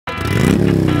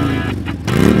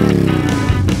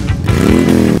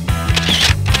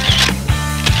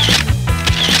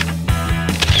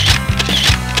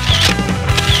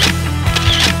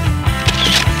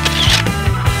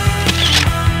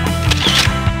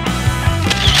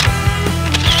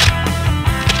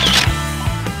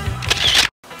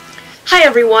Hi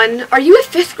everyone, are you a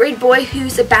 5th grade boy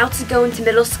who's about to go into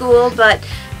middle school but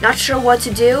not sure what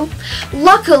to do?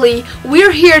 Luckily,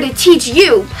 we're here to teach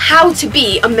you how to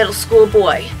be a middle school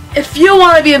boy. If you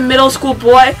want to be a middle school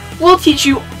boy, we'll teach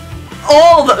you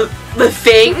all the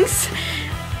things.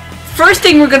 First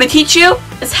thing we're going to teach you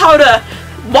is how to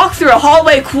walk through a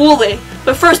hallway coolly.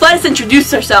 But first, let us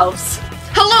introduce ourselves.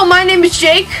 Hello, my name is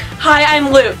Jake. Hi,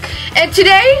 I'm Luke. And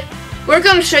today, we're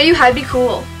going to show you how to be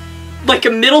cool. Like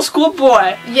a middle school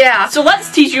boy. Yeah. So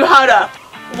let's teach you how to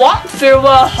walk through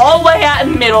a hallway at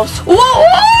middle school. Whoa,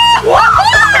 whoa,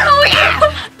 whoa, yeah.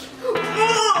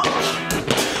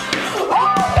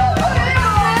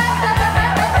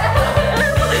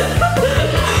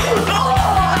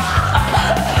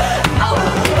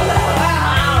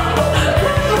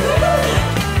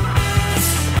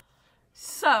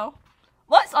 So,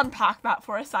 let's unpack that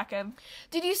for a second.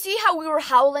 Did you see how we were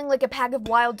howling like a pack of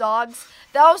wild dogs?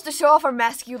 That was to show off our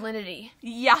masculinity.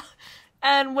 Yeah.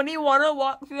 And when you want to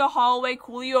walk through the hallway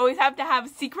cool, you always have to have a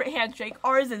secret handshake.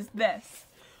 Ours is this.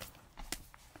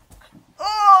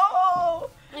 Oh!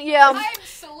 Yeah. I'm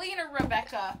Selena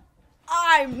Rebecca.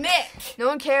 I'm Nick. No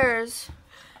one cares.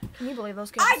 Can you believe those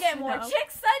kids? I get more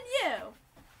chicks than you.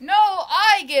 No,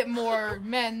 I get more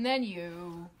men than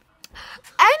you.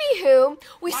 Anywho,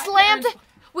 we My slammed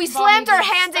parents our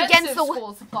hand against expensive the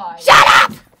school supplies. Shut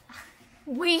up!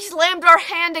 We slammed our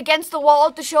hand against the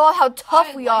wall to show off how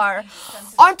tough we are.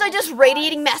 Aren't I just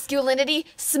radiating masculinity?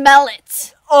 Smell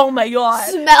it. Oh my god.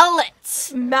 Smell it.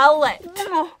 Smell it.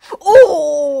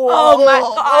 Oh my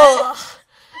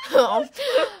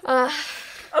god.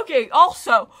 Okay,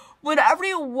 also, whenever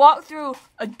you walk through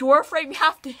a door frame, you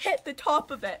have to hit the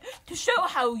top of it to show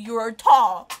how you're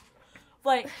tall.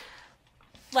 Like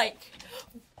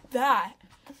that.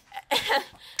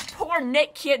 Poor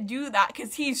Nick can't do that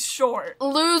because he's short.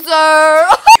 Loser.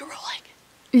 You're rolling.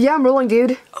 Yeah, I'm rolling,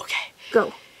 dude. Okay.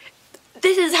 Go.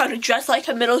 This is how to dress like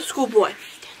a middle school boy.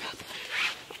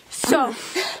 So,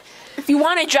 if you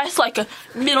want to dress like a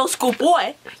middle school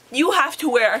boy, you have to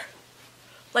wear,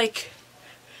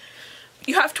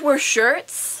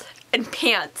 shirts and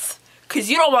pants. Because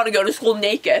you don't want to go to school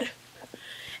naked.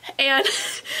 And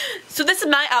so this is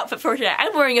my outfit for today.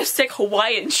 I'm wearing a sick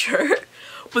Hawaiian shirt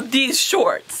with these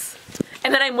shorts.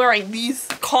 And then I'm wearing these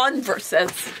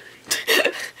Converses.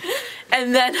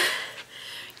 And then,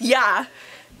 yeah.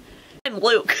 I'm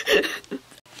Luke.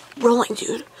 Rolling,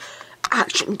 dude.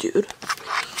 Action, dude.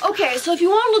 Okay, so if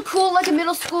you want to look cool like a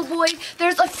middle school boy,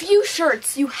 there's a few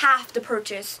shirts you have to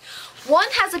purchase. One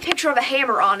has a picture of a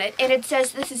hammer on it, and it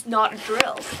says this is not a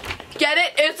drill. Get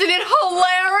it? Isn't it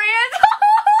hilarious?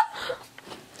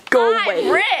 Go I'm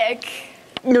away. Rick.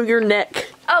 No, you're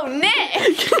Nick. Oh,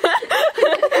 Nick.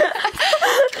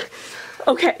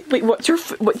 Okay, wait. What's your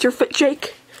fit,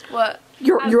 Jake? What?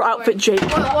 Your outfit, Jake.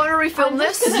 Want to refilm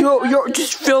this? You're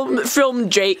just film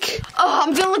Jake. Oh,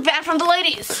 I'm gonna look bad from the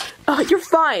ladies. You're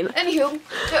fine. Anywho,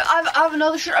 I have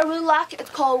another shirt I really like. It's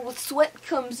called With Sweat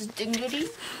Comes Dignity.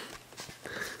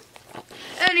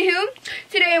 Anywho,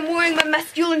 today I'm wearing my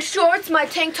masculine shorts, my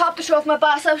tank top to show off my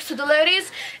biceps to the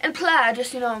ladies, and plaid,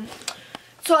 just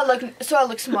so I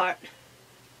look smart.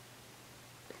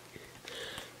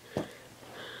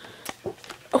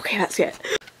 Okay, that's it.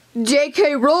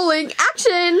 JK rolling,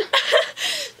 action!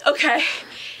 Okay.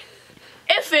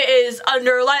 If it is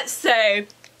under, let's say,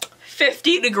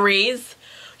 50 degrees,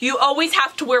 you always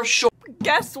have to wear shorts.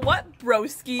 Guess what,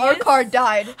 broski? Our car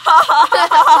died.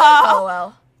 Oh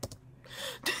well.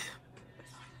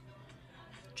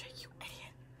 Jake, you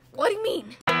idiot. What do you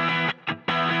mean?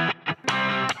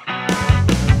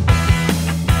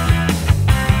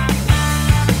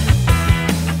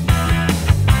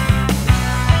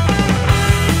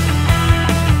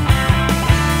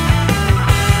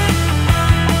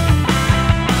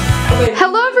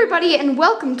 Hello everybody and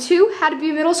welcome to How to Be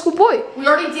a Middle School Boy. We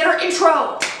already did our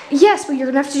intro. Yes, but you're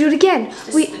gonna have to do it again.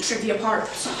 This is the trivia part.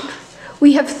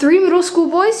 We have 3 middle school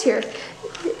boys here.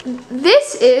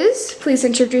 This is, please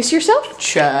introduce yourself.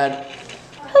 Chad.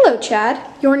 Hello Chad.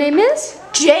 Your name is?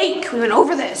 Jake, we went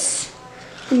over this.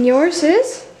 And yours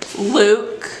is?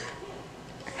 Luke.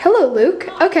 Hello Luke.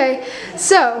 Okay,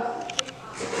 so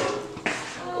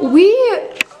we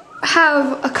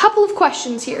have a couple of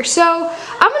questions here. So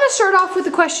I'm gonna start off with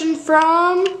a question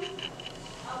from,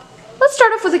 let's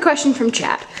start off with a question from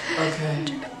Chad. Okay.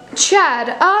 Chad,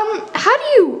 how do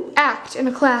you act in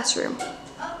a classroom?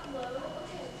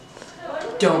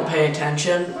 Don't pay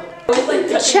attention.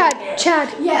 Chad.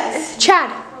 Yes.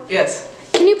 Chad, Yes.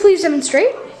 can you please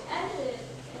demonstrate?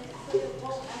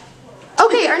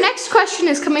 Okay, our next question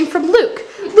is coming from Luke.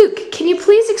 Luke, can you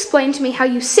please explain to me how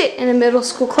you sit in a middle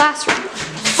school classroom?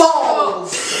 Fall!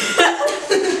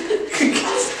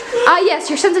 Yes,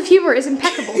 your sense of humor is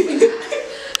impeccable.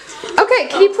 Okay,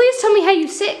 can you please tell me how you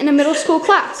sit in a middle school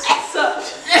class?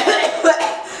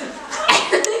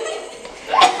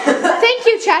 Thank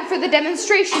you, Chad, for the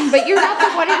demonstration, but you're not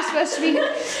the one who's supposed to be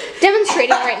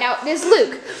demonstrating right now. It is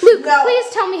Luke. Luke, please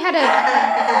tell me how to...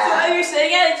 So are you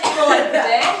sitting at a table like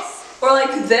this, or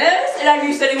like this, and are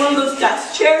you sitting in one of those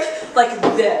desk chairs like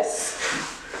this?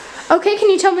 Okay, can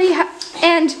you tell me how...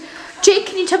 And Jake,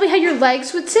 can you tell me how your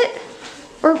legs would sit?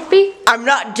 Or be? I'm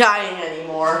not dying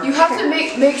anymore. You have to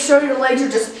make sure your legs are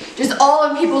just all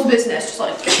in people's business, just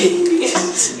like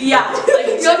Yeah. Like,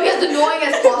 you gotta be as annoying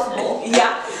as possible.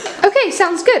 yeah. Okay,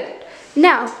 sounds good.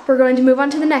 Now, we're going to move on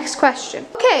to the next question.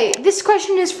 Okay, this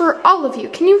question is for all of you.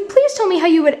 Can you please tell me how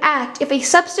you would act if a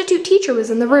substitute teacher was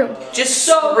in the room? Just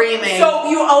So screaming. So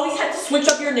you always had to switch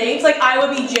up your names. Like I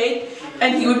would be Jake,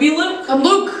 and he would be Luke. I'm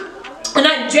Luke. And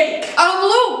I'm Jake. I'm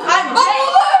Luke. I'm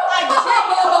Jake.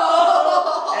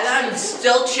 And I'm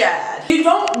still Chad. You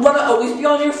don't want to always be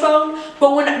on your phone,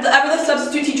 but whenever the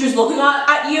substitute teacher's looking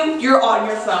at you, you're on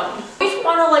your phone. You always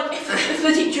want to, like, if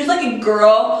the teacher's like a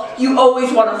girl, you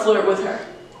always want to flirt with her.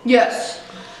 Yes.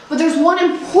 But there's one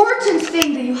important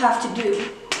thing that you have to do.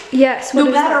 Yes. No what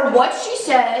is that? matter what she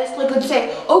says, like let's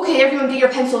say, okay, everyone get your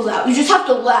pencils out. You just have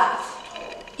to laugh.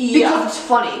 Because it's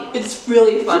funny. It's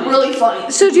really funny. It's really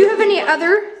funny. So do you have any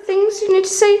other things you need to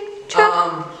say,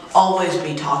 Chad? Always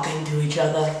be talking to each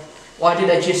other. Why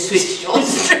did I just switch to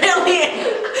Australian?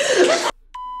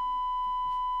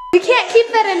 We can't keep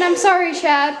that in, I'm sorry,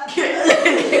 Chad.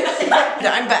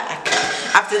 I'm back.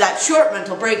 After that short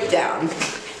mental breakdown.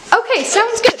 Okay,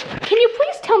 sounds good. Can you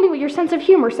please tell me what your sense of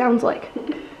humor sounds like?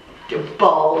 Your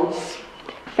balls.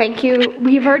 Thank you.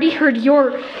 We've already heard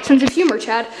your sense of humor,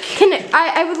 Chad.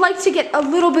 I would like to get a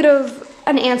little bit of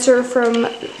an answer from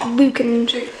Luke and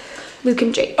Jake.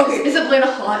 Okay, is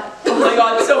Atlanta hot? Oh my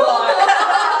god, it's so hot.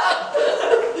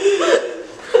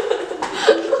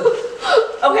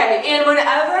 Okay, and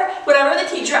whenever the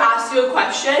teacher asks you a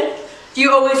question, do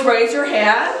you always raise your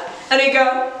hand and you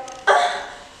go,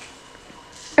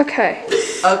 Okay.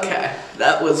 Okay,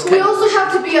 that was We good. also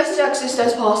have to be as sexist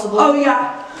as possible. oh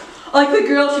yeah, like the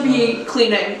girl should be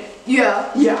cleaning. Yeah.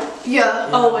 Yeah. Yeah.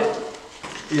 Oh wait.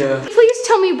 Yeah. Please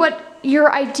tell me what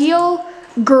your ideal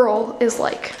girl is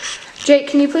like. Jake,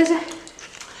 can you please?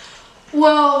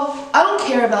 Well, I don't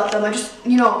care about them. I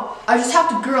just have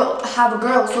to have a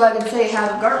girl so I can say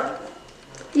have a girl.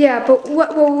 Yeah, but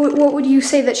what would you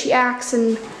say that she acts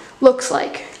and looks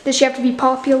like? Does she have to be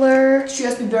popular? She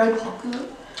has to be very popular.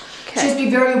 She has Okay. to be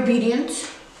very obedient.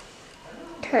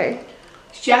 Okay.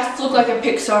 She has to look like a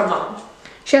Pixar mom.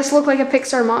 She has to look like a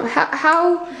Pixar mom.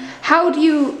 How do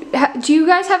you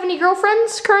guys have any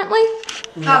girlfriends currently?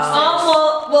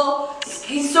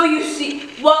 So you see,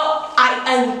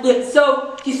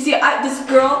 this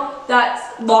girl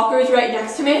that's locker is right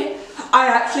next to me. I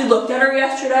actually looked at her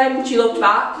yesterday and she looked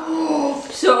back.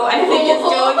 So I think it's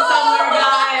going somewhere,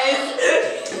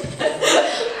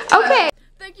 guys. Okay.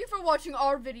 Thank you for watching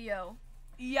our video.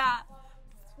 Yeah.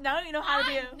 Now you know how to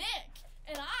do. I'm Nick,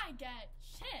 and I get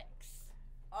chicks.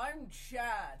 I'm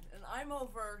Chad, and I'm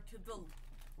over to the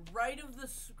right of the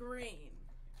screen.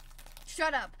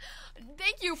 Shut up.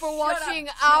 Thank you for Shut watching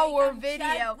up, Jake. our I'm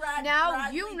video. Chad Now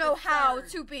Bradley you know how III.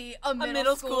 to be a A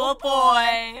middle school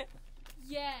boy.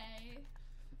 Yay.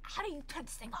 How do you turn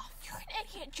this thing off? You're an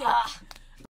idiot, Jake.